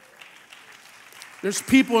 There's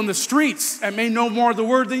people in the streets that may know more of the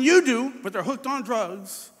Word than you do, but they're hooked on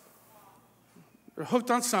drugs. They're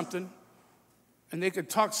hooked on something, and they could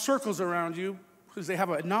talk circles around you because they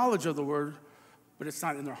have a knowledge of the Word, but it's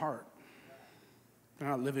not in their heart. They're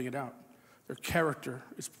not living it out. Their character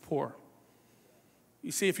is poor.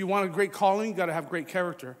 You see, if you want a great calling, you got to have great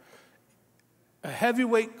character. A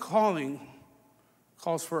heavyweight calling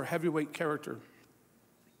calls for a heavyweight character.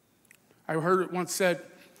 I heard it once said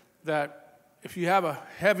that if you have a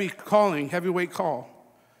heavy calling, heavyweight call,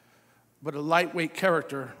 but a lightweight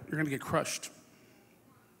character, you're going to get crushed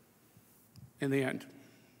in the end.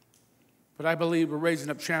 But I believe we're raising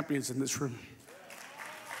up champions in this room.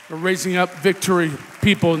 We're raising up victory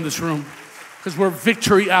people in this room because we're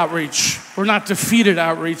victory outreach. We're not defeated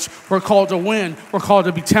outreach. We're called to win. We're called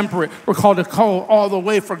to be temperate. We're called to go all the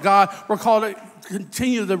way for God. We're called to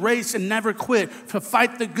continue the race and never quit, to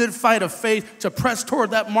fight the good fight of faith, to press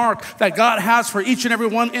toward that mark that God has for each and every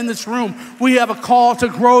one in this room. We have a call to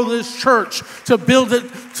grow this church, to build it,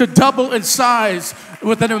 to double in size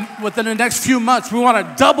within the next few months. We want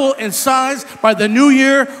to double in size by the new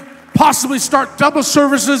year, possibly start double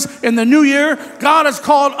services in the new year. God has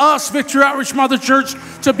called us, Victory Outreach Mother Church,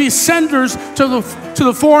 to be senders to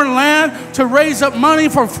the foreign land, to raise up money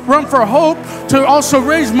for Run for Hope, to also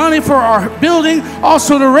raise money for our building,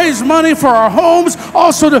 also to raise money for our homes,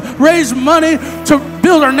 also to raise money to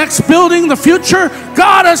build our next building in the future.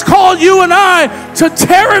 God has called you and I to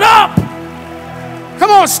tear it up. Come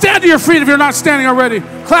on, stand to your feet if you're not standing already.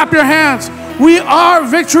 Clap your hands. We are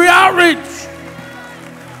Victory Outreach.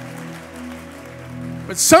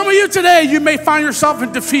 But some of you today, you may find yourself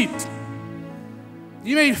in defeat.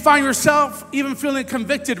 You may find yourself even feeling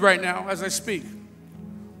convicted right now as I speak.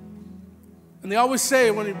 And they always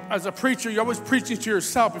say, as a preacher, you're always preaching to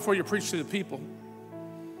yourself before you preach to the people.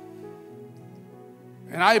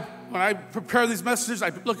 And when I prepare these messages, I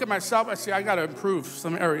look at myself, I say, I got to improve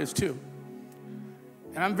some areas too.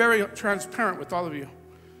 And I'm very transparent with all of you.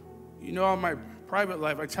 You know, in my private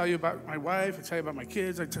life, I tell you about my wife, I tell you about my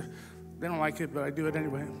kids, they don't like it, but I do it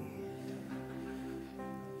anyway.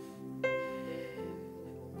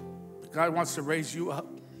 God wants to raise you up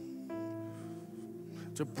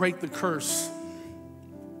to break the curse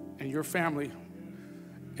in your family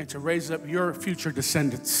and to raise up your future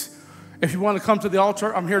descendants. If you want to come to the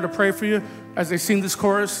altar, I'm here to pray for you as they sing this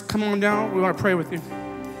chorus. Come on down. We want to pray with you.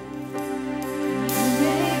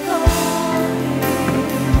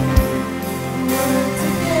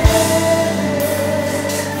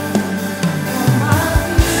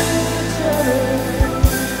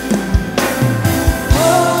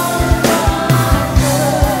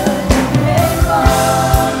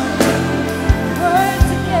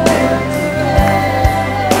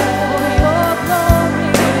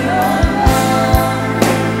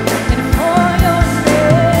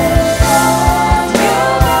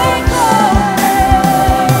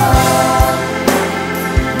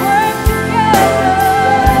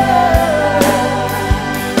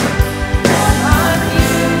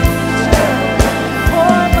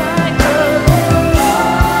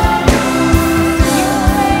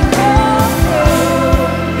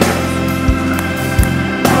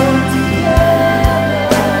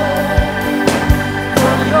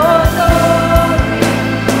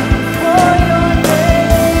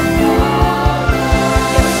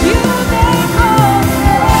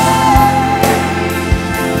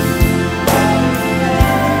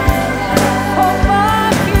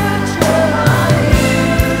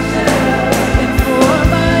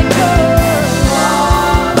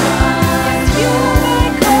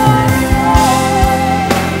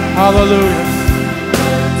 Hallelujah.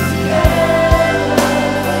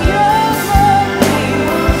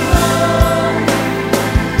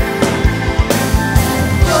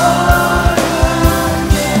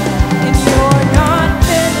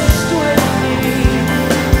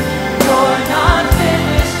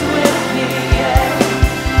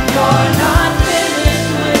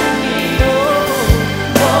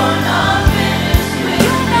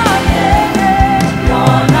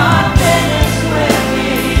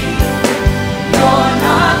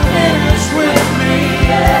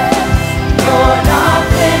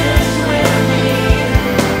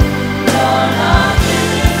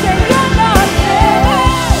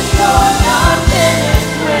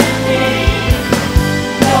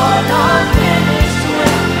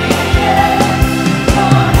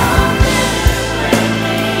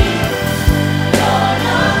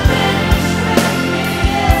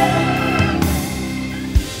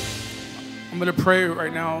 Pray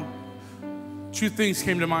right now. Two things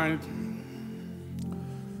came to mind.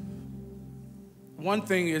 One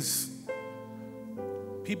thing is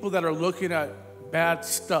people that are looking at bad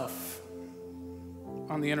stuff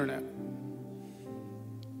on the internet.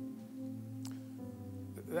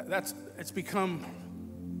 It's become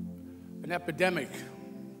an epidemic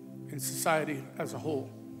in society as a whole.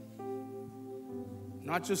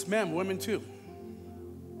 Not just men, women too.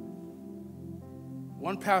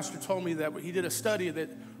 One pastor told me that he did a study that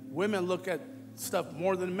women look at stuff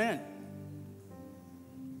more than men.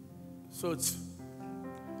 So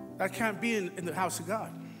that can't be in the house of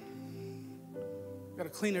God. You got to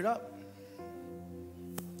clean it up.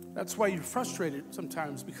 That's why you're frustrated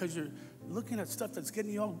sometimes, because you're looking at stuff that's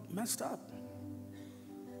getting you all messed up,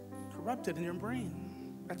 corrupted in your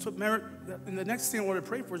brain. That's what marriage, and the next thing I want to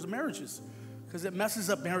pray for is marriages, because it messes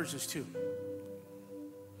up marriages too.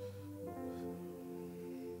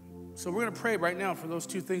 So we're going to pray right now for those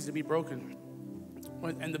two things to be broken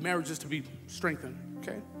and the marriages to be strengthened,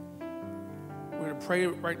 okay? We're going to pray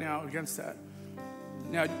right now against that.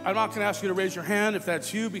 Now, I'm not going to ask you to raise your hand if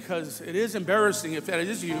that's you, because it is embarrassing if that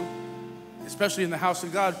is you, especially in the house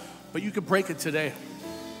of God, but you could break it today.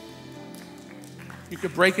 You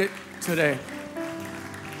could break it today.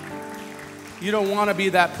 You don't want to be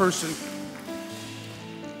that person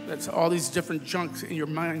that's all these different junks in your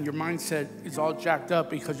mind. Your mindset is all jacked up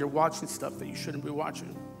because you're watching stuff that you shouldn't be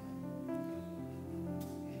watching.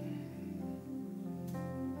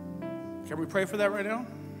 Can we pray for that right now?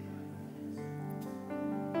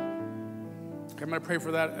 Okay, I'm going to pray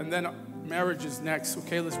for that, and then marriage is next.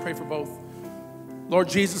 Okay, let's pray for both. Lord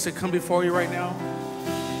Jesus, I come before you right now.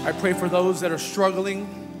 I pray for those that are struggling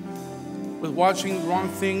with watching wrong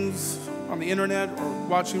things on the internet or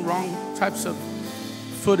watching wrong types of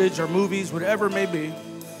footage or movies, whatever it may be.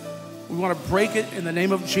 We want to break it in the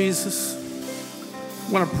name of Jesus.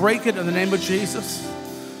 We want to break it in the name of Jesus.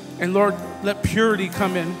 And Lord, let purity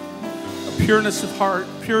come in, a pureness of heart,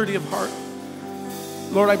 purity of heart.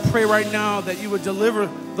 Lord, I pray right now that you would deliver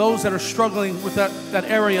those that are struggling with that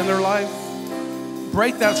area in their life.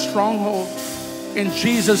 Break that stronghold in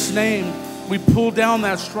Jesus' name. We pull down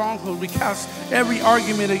that stronghold. We cast every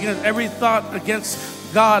argument against, every thought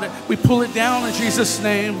against God. We pull it down in Jesus'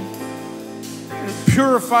 name. And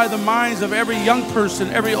purify the minds of every young person,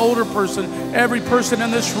 every older person, every person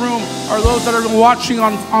in this room, or those that are watching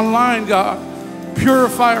online, God.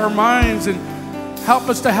 Purify our minds and help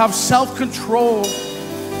us to have self-control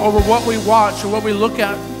over what we watch and what we look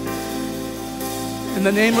at. In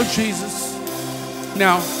the name of Jesus.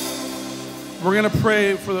 Now, we're going to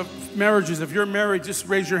pray for the marriages. If you're married, just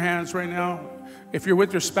raise your hands right now. If you're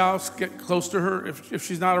with your spouse, get close to her. If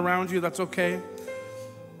she's not around you, that's okay.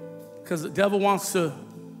 Because the devil wants to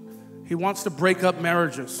break up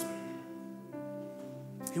marriages.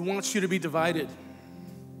 He wants you to be divided.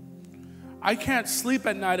 I can't sleep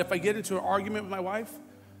at night if I get into an argument with my wife.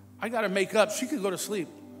 I got to make up. She could go to sleep.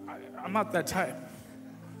 I'm not that type.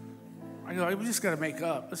 I go, we just got to make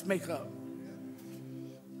up. Let's make up.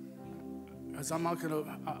 Because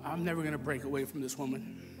I'm never going to break away from this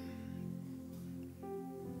woman.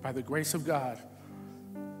 By the grace of God,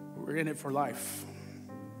 we're in it for life.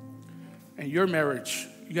 And your marriage,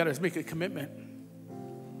 you got to make a commitment.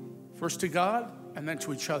 First to God and then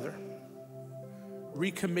to each other.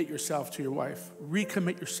 Recommit yourself to your wife.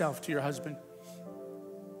 Recommit yourself to your husband.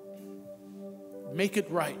 Make it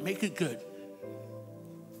right. Make it good.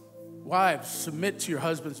 Wives, submit to your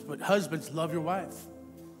husbands, but husbands, love your wife.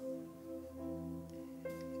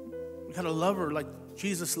 You got to love her like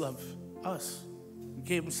Jesus loved us. He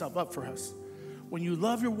gave himself up for us. When you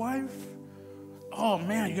love your wife, oh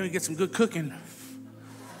man, you're going to get some good cooking.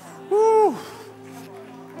 Woo!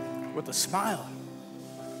 With a smile.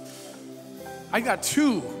 I got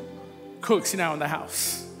 2 cooks now in the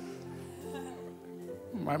house.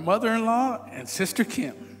 My mother-in-law and Sister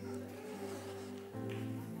Kim.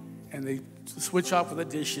 And they switch off with the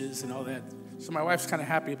dishes and all that. So my wife's kind of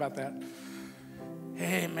happy about that.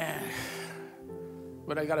 Hey, man.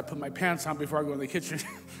 But I got to put my pants on before I go in the kitchen.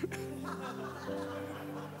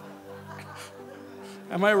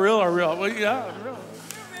 Am I real or real? Well, yeah, I'm real.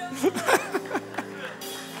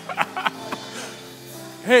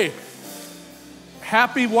 Hey,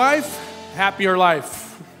 happy wife, happier life.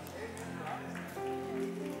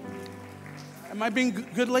 Am I being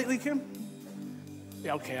good lately, Kim?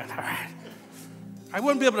 Yeah, okay, all right. I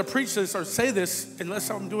wouldn't be able to preach this or say this unless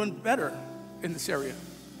I'm doing better in this area.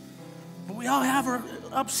 But we all have our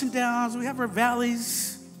ups and downs. We have our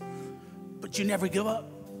valleys. But you never give up.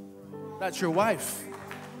 That's your wife.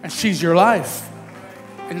 And she's your life.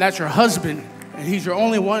 And that's your husband. And he's your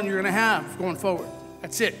only one you're going to have going forward.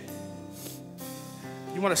 That's it.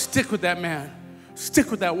 You want to stick with that man. Stick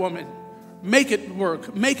with that woman. Make it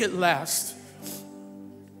work. Make it last.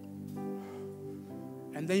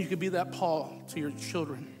 And then you could be that Paul to your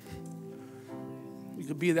children. You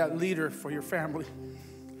could be that leader for your family.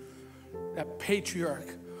 That patriarch.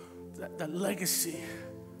 That legacy.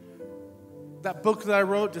 That book that I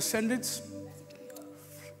wrote, Descendants.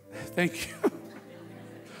 Thank you.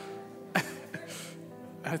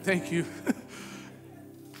 I thank you.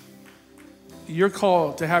 You're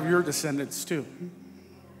called to have your descendants too.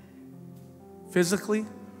 physically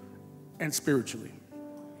and spiritually.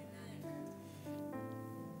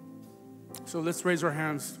 So let's raise our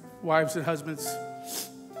hands, wives and husbands.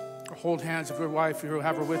 Or hold hands if you're a wife, you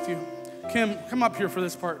have her with you. Kim, come up here for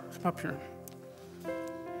this part. Come up here.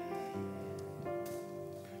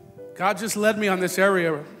 God just led me on this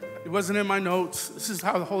area. It wasn't in my notes. This is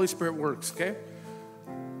how the Holy Spirit works, okay?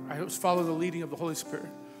 I always follow the leading of the Holy Spirit.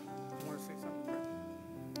 You want to say something?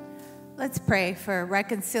 Let's pray for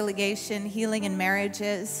reconciliation, healing in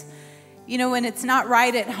marriages. You know, when it's not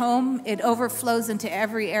right at home, it overflows into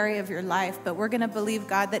every area of your life. But we're going to believe,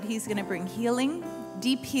 God, that he's going to bring healing,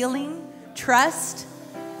 deep healing, trust.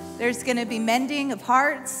 There's going to be mending of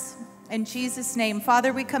hearts. In Jesus' name,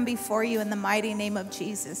 Father, we come before you in the mighty name of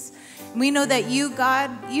Jesus. We know that you,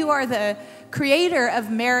 God, you are the creator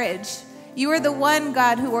of marriage. You are the one,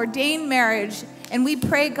 God, who ordained marriage. And we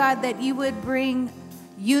pray, God, that you would bring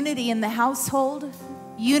unity in the household,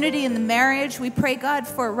 unity in the marriage. We pray, God,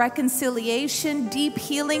 for reconciliation, deep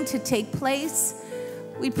healing to take place.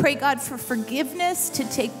 We pray, God, for forgiveness to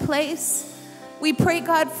take place. We pray,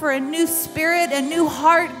 God, for a new spirit, a new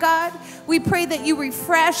heart, God. We pray that you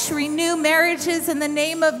refresh, renew marriages in the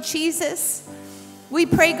name of Jesus. We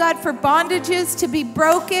pray, God, for bondages to be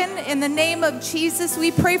broken in the name of Jesus. We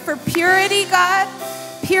pray for purity, God,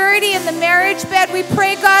 purity in the marriage bed. We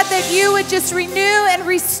pray, God, that you would just renew and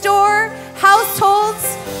restore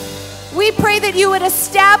households. We pray that you would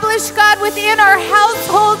establish, God, within our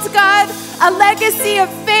households, God, a legacy of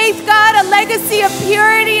faith, God, a legacy of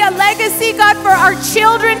purity, a legacy, God, for our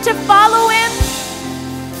children to follow in.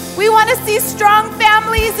 We want to see strong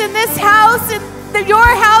families in this house, in your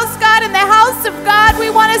house, God, in the house of God. We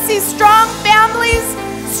want to see strong families,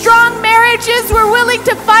 strong marriages. We're willing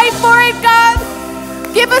to fight for it, God.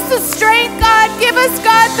 Give us the strength, God. Give us,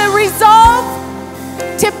 God, the resolve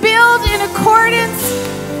to build in accordance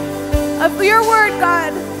of your word,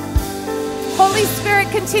 God. Holy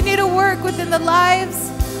Spirit, continue to work within the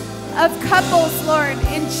lives of couples, Lord,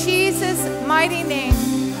 in Jesus' mighty name.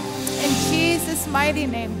 In Jesus' mighty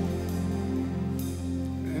name.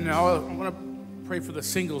 And now I want to pray for the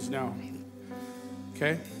singles now,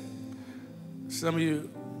 okay? Some of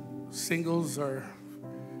you singles are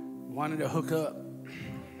wanting to hook up.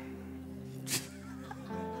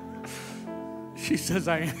 She says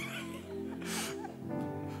I am.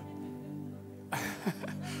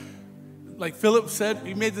 Like Philip said,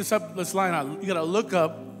 he made this line out. You gotta look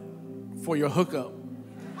up for your hookup.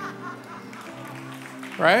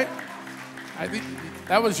 Right? I think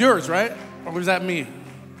that was yours, right? Or was that me?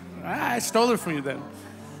 I stole it from you then.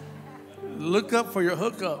 Look up for your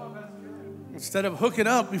hookup. Instead of hooking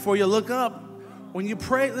up before you look up, when you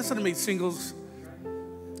pray, listen to me, singles.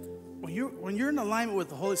 When you're in alignment with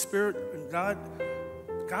the Holy Spirit and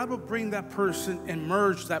God will bring that person and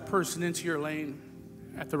merge that person into your lane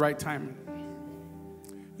at the right time.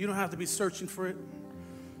 You don't have to be searching for it.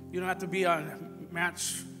 You don't have to be on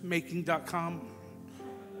matchmaking.com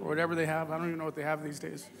or whatever they have. I don't even know what they have these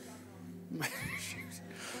days.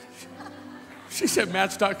 She said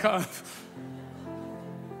match.com.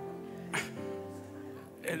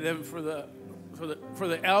 And then for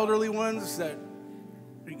the elderly ones that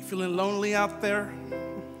are feeling lonely out there,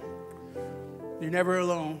 you're never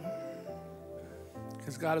alone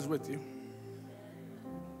because God is with you.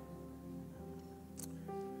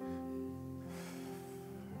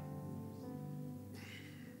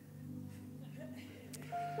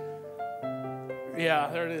 Yeah,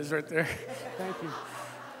 there it is right there. Thank you.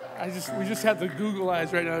 We just had the Google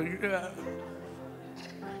eyes right now.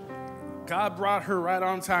 God brought her right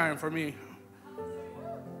on time for me.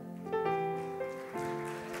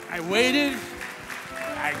 I waited.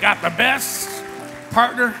 I got the best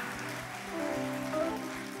partner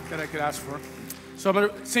that I could ask for.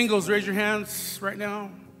 So singles, raise your hands right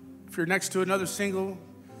now. If you're next to another single,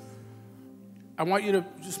 I want you to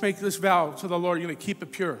just make this vow to the Lord. You're going to keep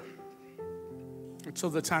it pure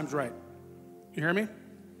until the time's right. You hear me?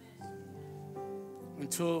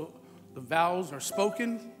 Until the vows are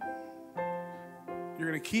spoken, you're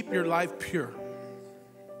going to keep your life pure.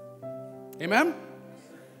 Amen?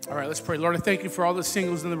 All right, let's pray. Lord, I thank you for all the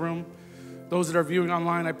singles in the room. Those that are viewing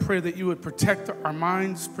online, I pray that you would protect our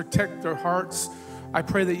minds, protect their hearts. I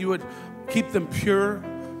pray that you would keep them pure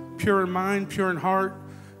in mind, pure in heart,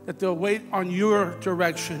 that they'll wait on your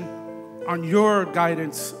direction, on your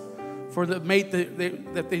guidance for the mate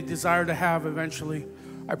that they desire to have eventually.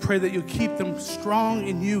 I pray that you keep them strong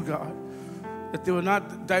in you, God, that they will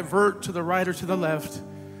not divert to the right or to the left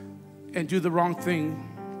and do the wrong thing.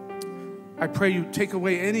 I pray you take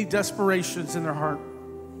away any desperations in their heart,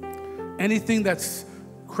 anything that's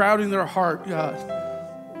crowding their heart, God.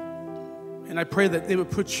 And I pray that they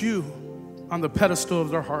would put you on the pedestal of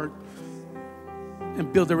their heart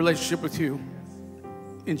and build a relationship with you.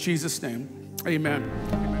 In Jesus' name,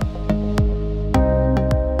 amen.